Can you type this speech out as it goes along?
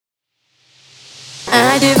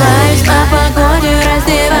Одеваюсь по погоде,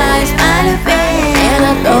 раздеваюсь по любви.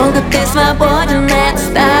 Ненадолго ты свободен, это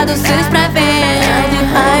статус из профиль.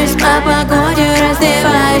 Одеваюсь по погоде,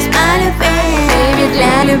 раздеваюсь по любви. Мы ведь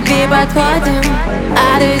для любви подходим,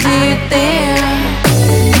 отойди ты.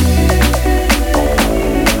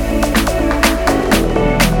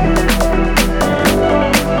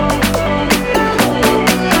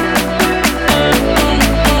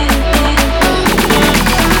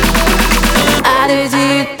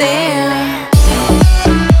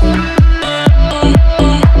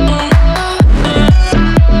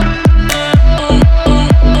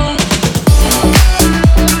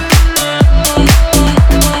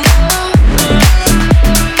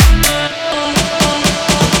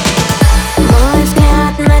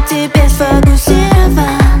 Тебе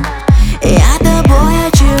сфокусирован, я тобой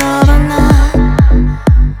очарована.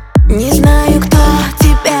 Не знаю, кто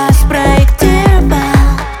тебя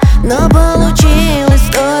спроектировал, но получилось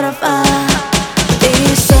здорово. Ты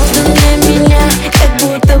создан для меня, как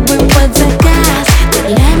будто бы под заказ. Ты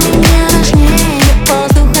для меня важнее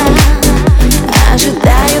воздуха.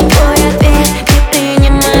 Ожидаю твой ответ, не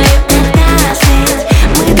принимаю отказ. Ведь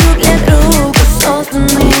мы друг для друга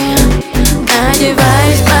созданы.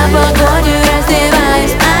 Одеваюсь по погоде,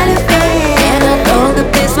 раздеваюсь по любви. Ненадолго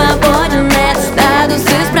ты свободен, это статус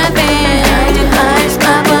из профиль. Одеваюсь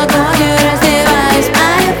по погоде, раздеваюсь по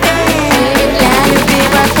любви. Мы для любви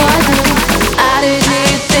подходим, отойди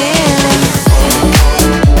ты.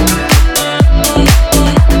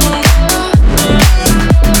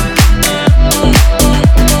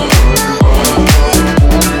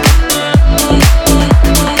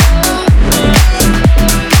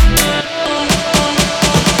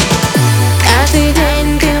 Каждый день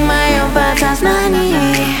ты в моем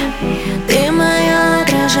подсознании, ты мое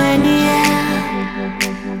отражение.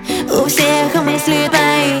 У всех мысли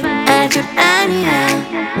твои очертания,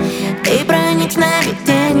 ты проник в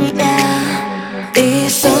сновидения. Ты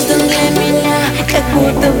создан для меня, как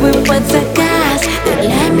будто бы под заказ. Ты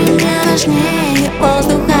для меня важнее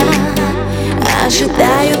воздуха.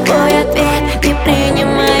 Ожидаю твой